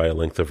ceiling by a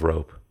length of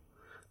rope.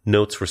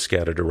 Notes were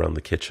scattered around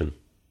the kitchen.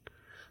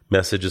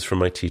 Messages from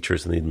my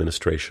teachers and the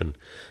administration,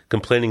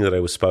 complaining that I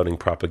was spouting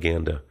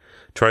propaganda,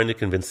 trying to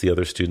convince the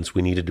other students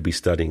we needed to be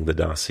studying the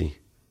Daci,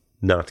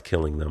 not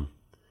killing them,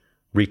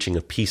 reaching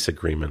a peace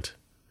agreement,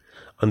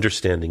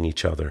 understanding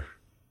each other.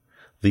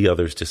 The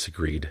others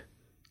disagreed,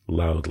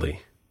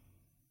 loudly.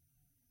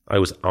 I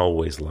was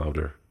always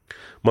louder.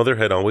 Mother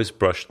had always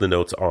brushed the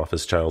notes off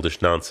as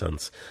childish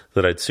nonsense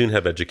that I'd soon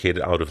have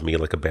educated out of me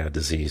like a bad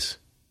disease.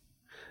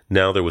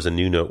 Now there was a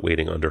new note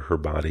waiting under her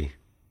body.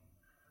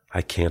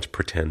 I can't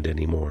pretend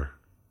anymore.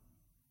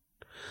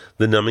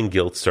 The numbing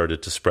guilt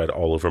started to spread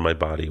all over my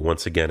body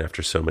once again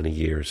after so many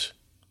years.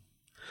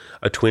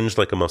 A twinge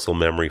like a muscle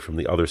memory from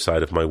the other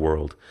side of my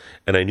world,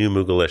 and I knew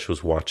Mugalesh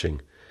was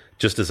watching,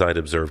 just as I'd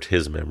observed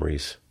his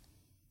memories.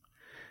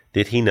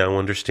 Did he now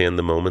understand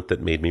the moment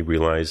that made me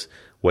realize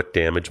what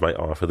damage my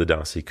awe for the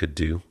Daci could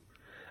do,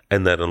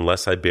 and that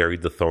unless I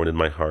buried the thorn in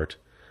my heart,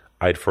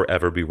 I'd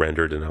forever be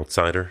rendered an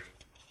outsider?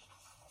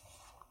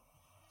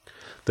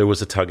 There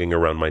was a tugging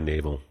around my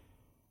navel.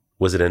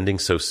 Was it ending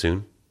so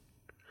soon?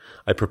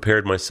 I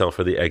prepared myself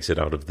for the exit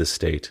out of this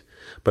state,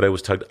 but I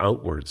was tugged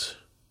outwards.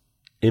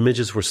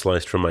 Images were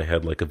sliced from my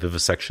head like a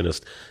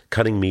vivisectionist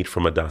cutting meat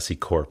from a Daci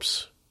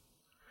corpse.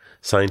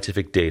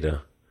 Scientific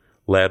data,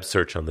 lab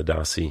search on the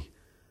Daci,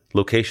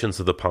 locations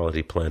of the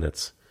polity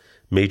planets,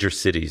 major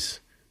cities,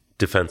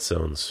 defense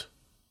zones,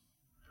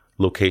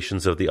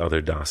 locations of the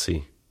other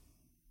Daci.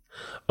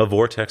 A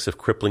vortex of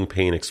crippling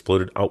pain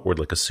exploded outward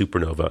like a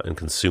supernova and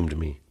consumed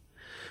me.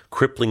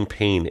 Crippling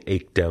pain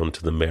ached down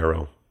to the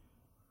marrow.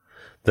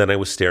 Then I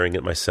was staring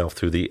at myself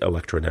through the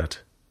electronet.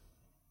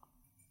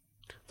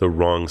 The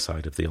wrong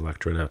side of the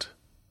electronet.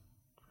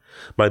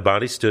 My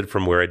body stood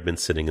from where I'd been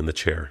sitting in the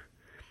chair,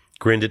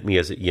 grinned at me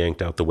as it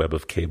yanked out the web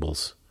of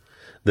cables.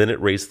 Then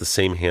it raised the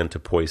same hand to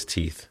poise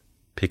teeth,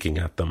 picking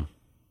at them.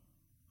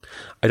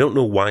 I don't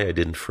know why I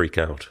didn't freak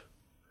out.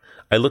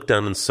 I looked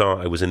down and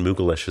saw I was in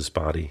Mugalesh's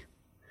body.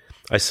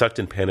 I sucked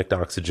in panicked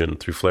oxygen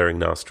through flaring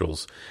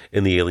nostrils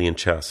in the alien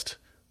chest.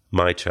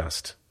 My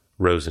chest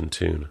rose in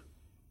tune.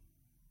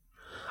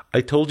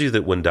 I told you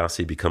that when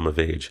Daci become of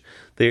age,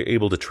 they are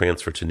able to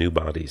transfer to new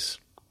bodies.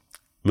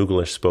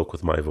 Mugalesh spoke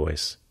with my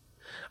voice.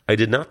 I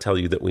did not tell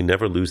you that we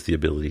never lose the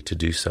ability to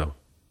do so.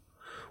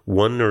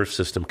 One nerve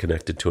system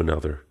connected to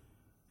another.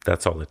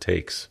 That's all it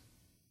takes.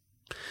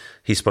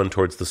 He spun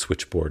towards the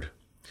switchboard.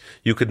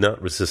 You could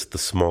not resist the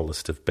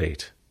smallest of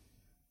bait.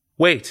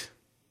 Wait!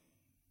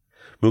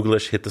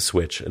 Mugalesh hit the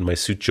switch, and my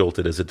suit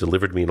jolted as it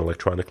delivered me an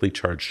electronically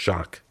charged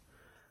shock.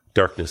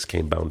 Darkness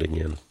came bounding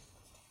in.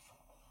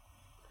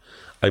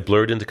 I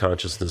blurred into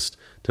consciousness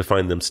to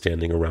find them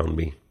standing around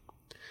me.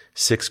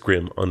 6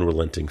 grim,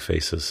 unrelenting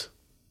faces.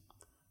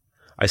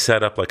 I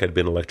sat up like I'd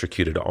been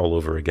electrocuted all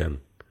over again.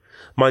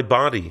 My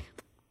body!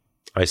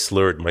 I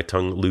slurred, my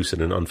tongue loose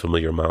in an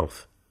unfamiliar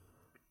mouth.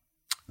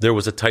 There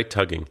was a tight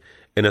tugging,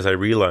 and as I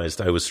realized,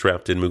 I was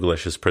strapped in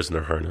Mugulesh's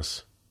prisoner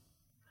harness.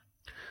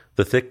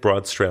 The thick,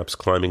 broad straps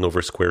climbing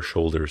over square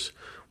shoulders,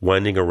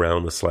 winding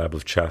around the slab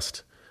of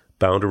chest,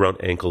 bound around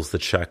ankles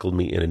that shackled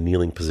me in a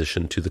kneeling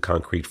position to the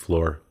concrete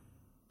floor.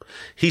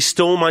 "He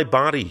stole my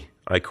body,"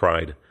 I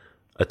cried,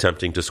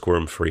 attempting to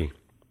squirm free.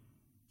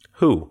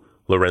 "Who?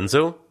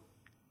 Lorenzo?"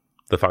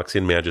 the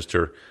Foxian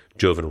Magister,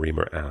 Joven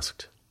Reamer,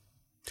 asked.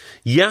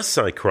 "Yes,"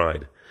 I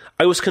cried.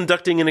 "I was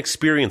conducting an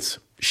experience,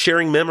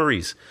 sharing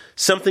memories.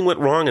 Something went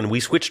wrong and we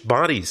switched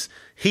bodies.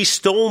 He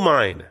stole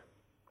mine."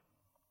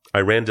 I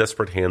ran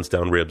desperate hands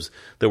down ribs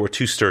that were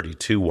too sturdy,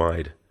 too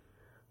wide.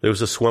 There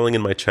was a swelling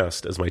in my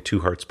chest as my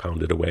two hearts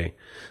pounded away.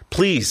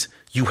 "Please,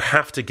 you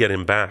have to get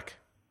him back."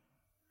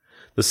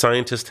 The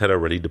scientist had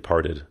already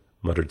departed,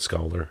 muttered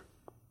Scowler.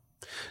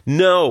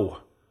 "No!"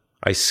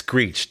 I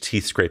screeched,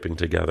 teeth scraping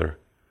together.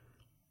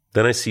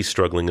 Then I ceased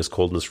struggling as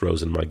coldness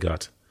rose in my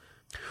gut.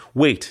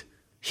 "Wait!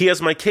 He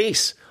has my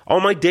case!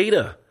 All my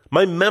data!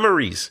 My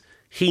memories!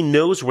 He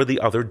knows where the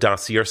other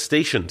Daci are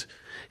stationed!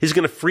 He's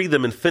going to free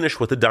them and finish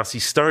what the Daci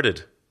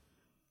started!"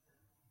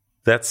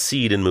 That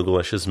seed in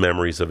Mugulesh's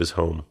memories of his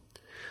home.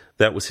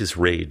 That was his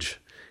rage,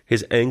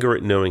 his anger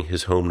at knowing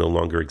his home no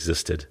longer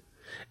existed,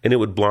 and it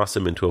would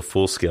blossom into a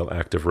full-scale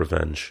act of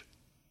revenge.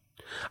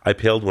 I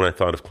paled when I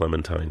thought of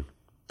Clementine.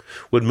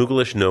 Would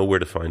Mugulesh know where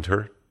to find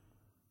her?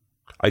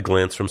 I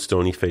glanced from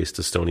stony face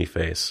to stony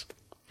face.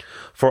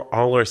 "For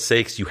all our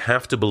sakes, you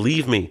have to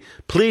believe me.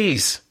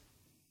 Please!"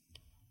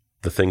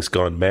 "The thing's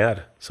gone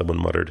mad,"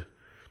 someone muttered.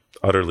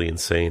 "Utterly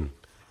insane,"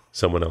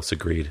 someone else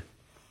agreed.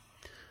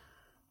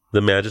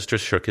 The Magister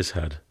shook his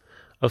head.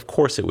 Of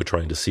course it would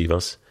try and deceive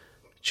us,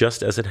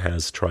 just as it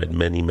has tried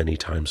many, many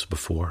times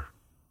before.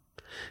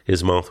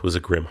 His mouth was a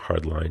grim,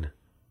 hard line.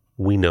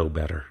 "We know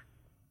better."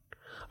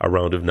 A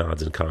round of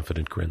nods and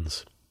confident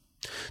grins.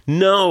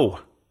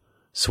 "No!"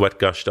 Sweat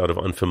gushed out of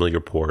unfamiliar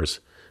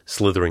pores,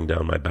 slithering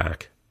down my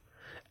back.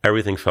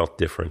 Everything felt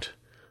different.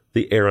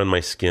 The air on my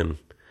skin,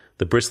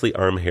 the bristly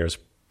arm hairs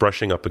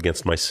brushing up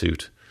against my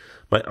suit,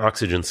 my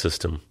oxygen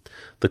system,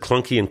 the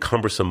clunky and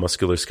cumbersome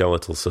muscular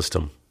skeletal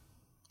system.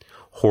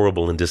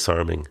 Horrible and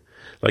disarming,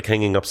 like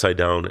hanging upside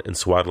down and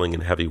swaddling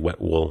in heavy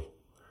wet wool.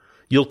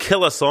 "You'll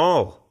kill us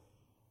all!"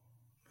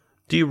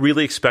 "Do you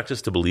really expect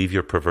us to believe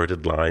your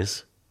perverted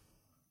lies?"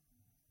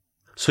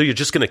 "So you're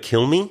just going to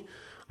kill me?"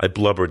 I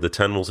blubbered, the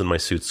tendrils in my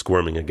suit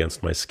squirming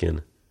against my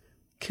skin.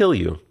 "Kill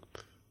you?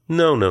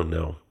 No, no,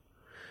 no.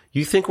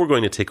 You think we're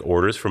going to take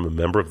orders from a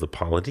member of the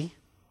polity?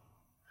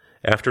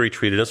 After he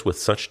treated us with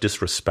such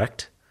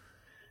disrespect?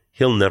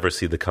 He'll never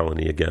see the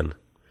colony again.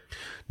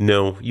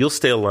 No, you'll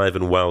stay alive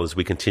and well as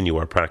we continue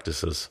our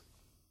practices."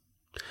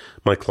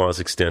 My claws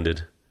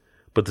extended,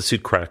 but the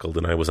suit crackled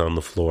and I was on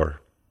the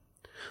floor.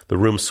 The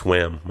room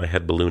swam, my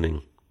head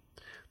ballooning.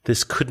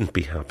 This couldn't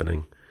be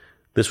happening.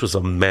 This was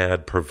a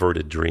mad,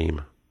 perverted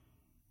dream.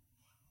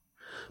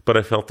 But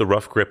I felt the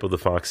rough grip of the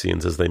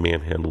Foxians as they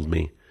manhandled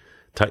me,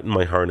 tightened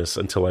my harness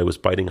until I was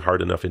biting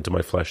hard enough into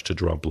my flesh to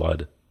draw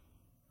blood.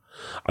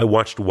 I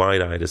watched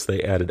wide-eyed as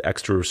they added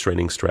extra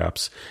restraining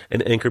straps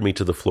and anchored me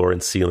to the floor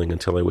and ceiling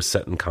until I was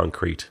set in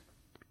concrete.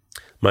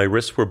 My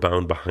wrists were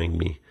bound behind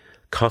me,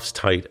 cuffs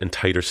tight and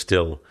tighter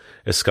still,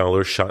 as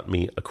Scholars shot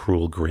me a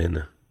cruel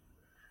grin.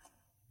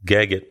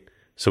 "Gag it,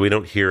 so we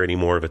don't hear any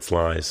more of its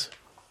lies."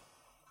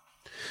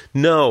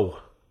 "No!"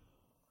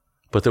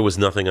 But there was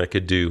nothing I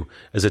could do,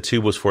 as a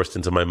tube was forced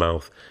into my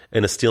mouth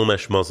and a steel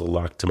mesh muzzle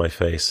locked to my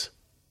face.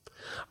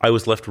 I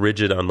was left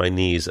rigid on my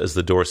knees as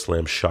the door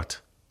slammed shut.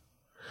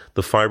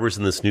 The fibers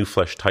in this new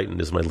flesh tightened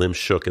as my limbs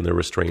shook in their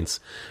restraints,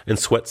 and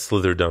sweat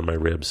slithered down my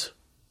ribs.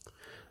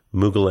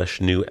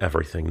 Mugulesh knew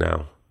everything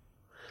now,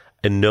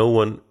 and no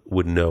one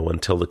would know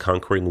until the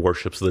conquering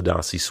warships of the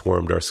Daci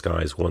swarmed our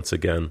skies once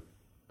again,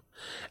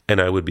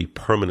 and I would be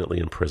permanently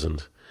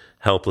imprisoned,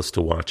 helpless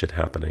to watch it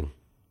happening.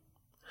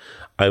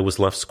 I was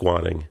left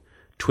squatting,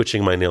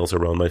 twitching my nails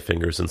around my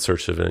fingers in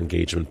search of an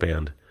engagement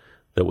band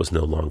that was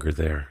no longer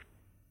there.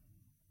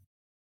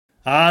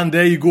 And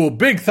there you go.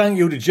 Big thank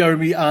you to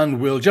Jeremy and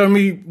Will.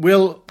 Jeremy,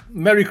 Will,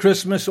 Merry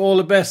Christmas. All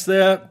the best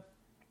there.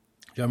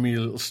 Jeremy, a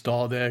little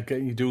star there,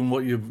 getting you doing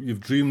what you've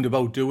dreamed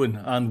about doing.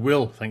 And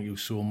Will, thank you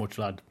so much,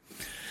 lad.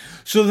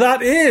 So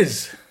that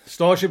is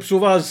Starship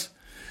Sofa's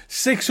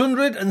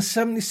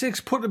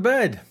 676 put to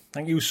bed.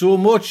 Thank you so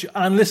much.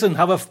 And listen,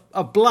 have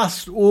a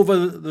blast over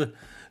the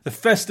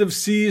festive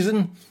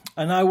season.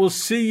 And I will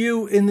see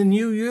you in the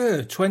new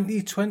year,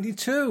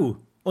 2022.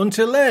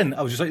 Until then,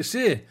 I would just like to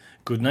say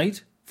good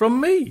night from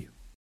me.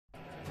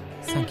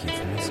 Thank you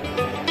for listening.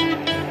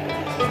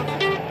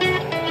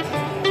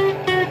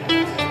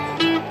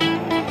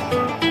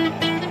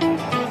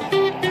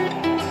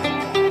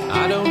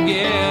 I don't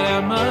get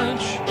out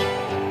much.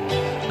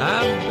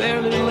 I've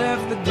barely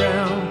left the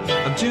ground.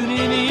 I'm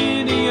tuning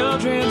into your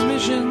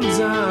transmissions.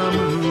 I'm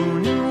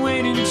marooned and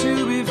waiting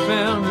to be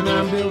found. And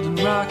I'm building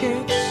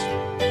rockets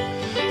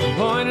and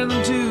pointing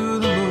them to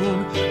the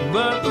moon.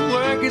 But the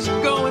work is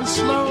going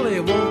slowly.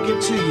 It won't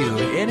get to you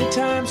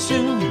anytime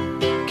soon.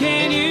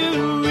 Can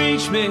you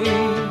reach me?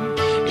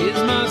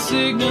 Is my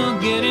signal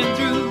getting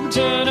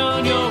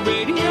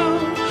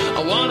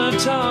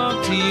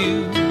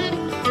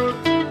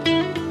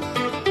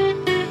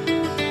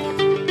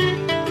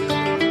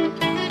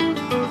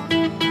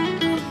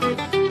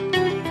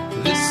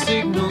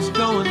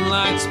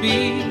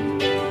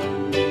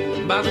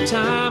speed. By the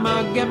time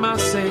I get my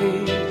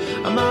say,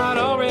 I might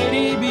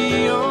already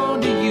be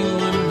on to you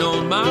and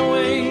on my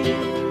way.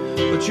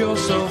 But you're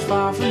so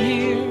far from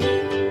here,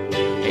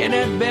 and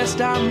at best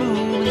I'm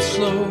moving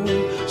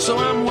slow. So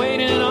I'm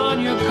waiting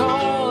on your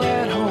call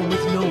at home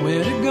with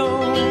nowhere to go.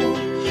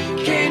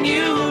 Can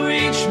you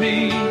reach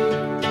me?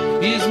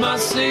 Is my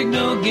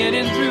signal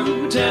getting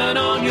through? Turn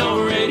on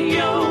your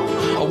radio.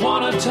 I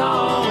wanna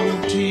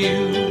talk to you.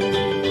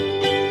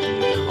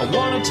 I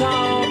wanna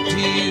talk to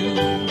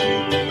you.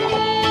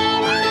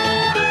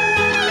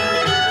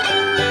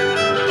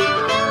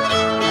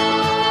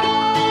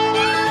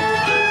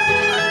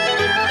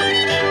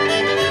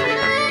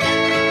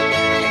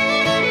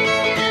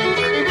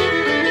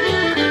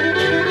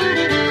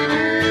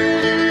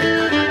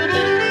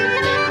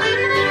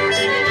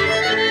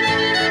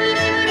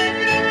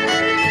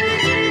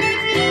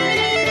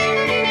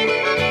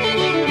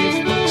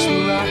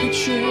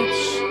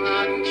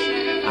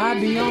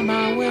 Be on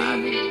my way.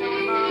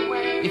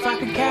 If I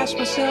could cast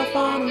myself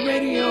on a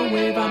radio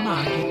wave, I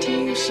might get to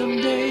you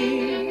someday.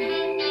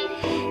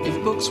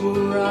 If books were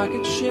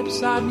rocket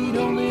ships, I'd need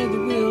only the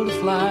will to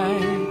fly.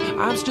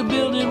 I'm still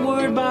building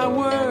word by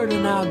word,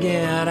 and I'll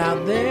get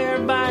out there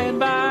by and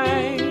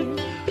by.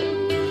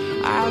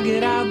 I'll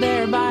get out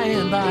there by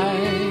and by.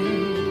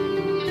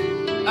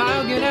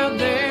 I'll get out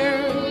there.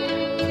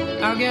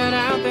 I'll get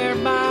out there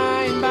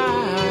by and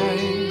by.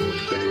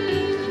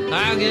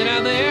 I'll get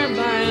out there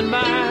by and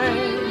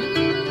by.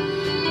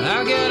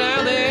 I'll get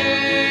out there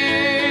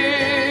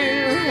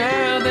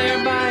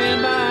by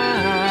and by.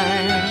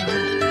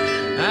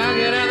 I'll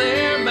get out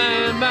there by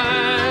and by.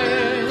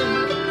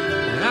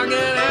 I'll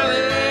get out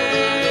there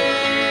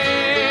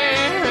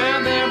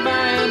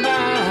by and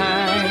by.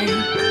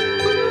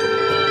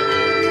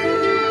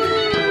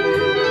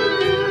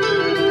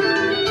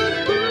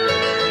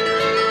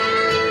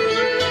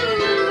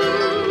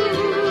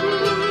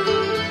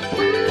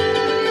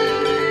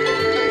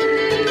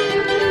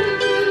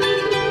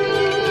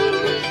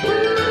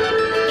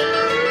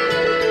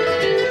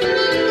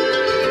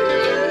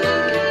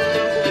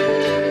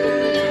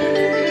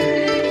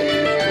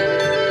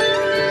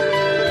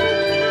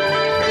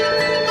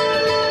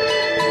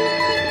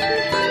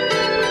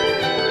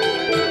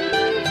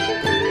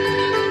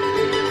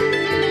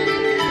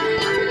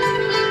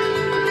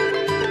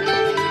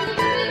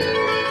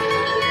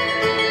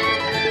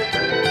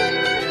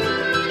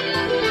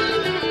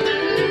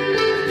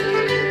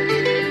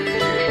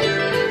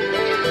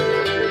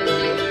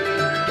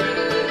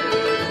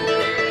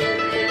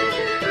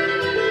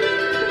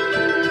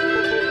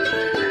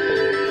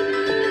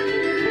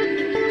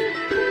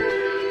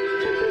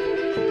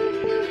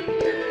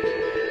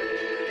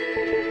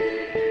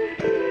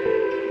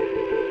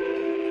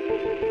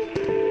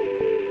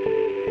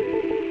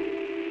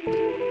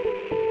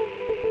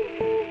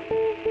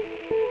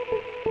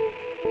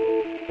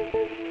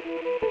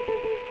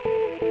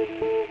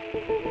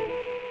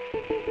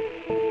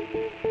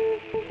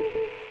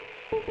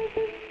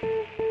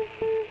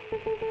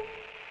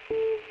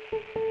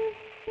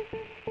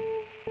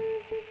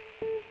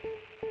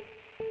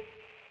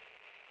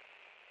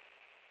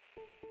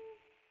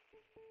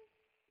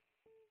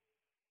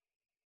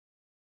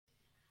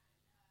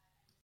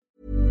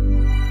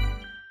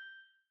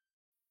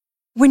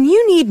 When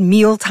you need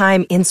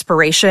mealtime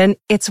inspiration,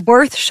 it's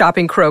worth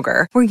shopping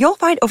Kroger, where you'll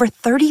find over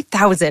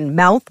 30,000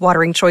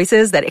 mouth-watering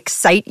choices that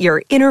excite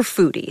your inner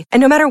foodie.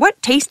 And no matter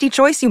what tasty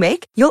choice you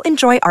make, you'll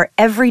enjoy our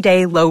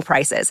everyday low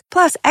prices,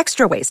 plus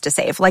extra ways to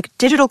save, like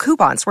digital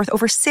coupons worth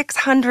over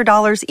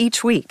 $600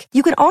 each week.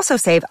 You can also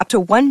save up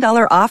to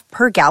 $1 off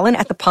per gallon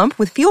at the pump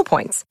with fuel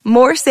points.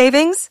 More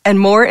savings and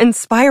more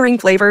inspiring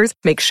flavors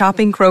make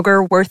shopping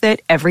Kroger worth it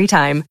every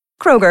time.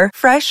 Kroger,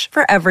 fresh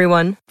for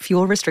everyone.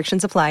 Fuel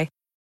restrictions apply.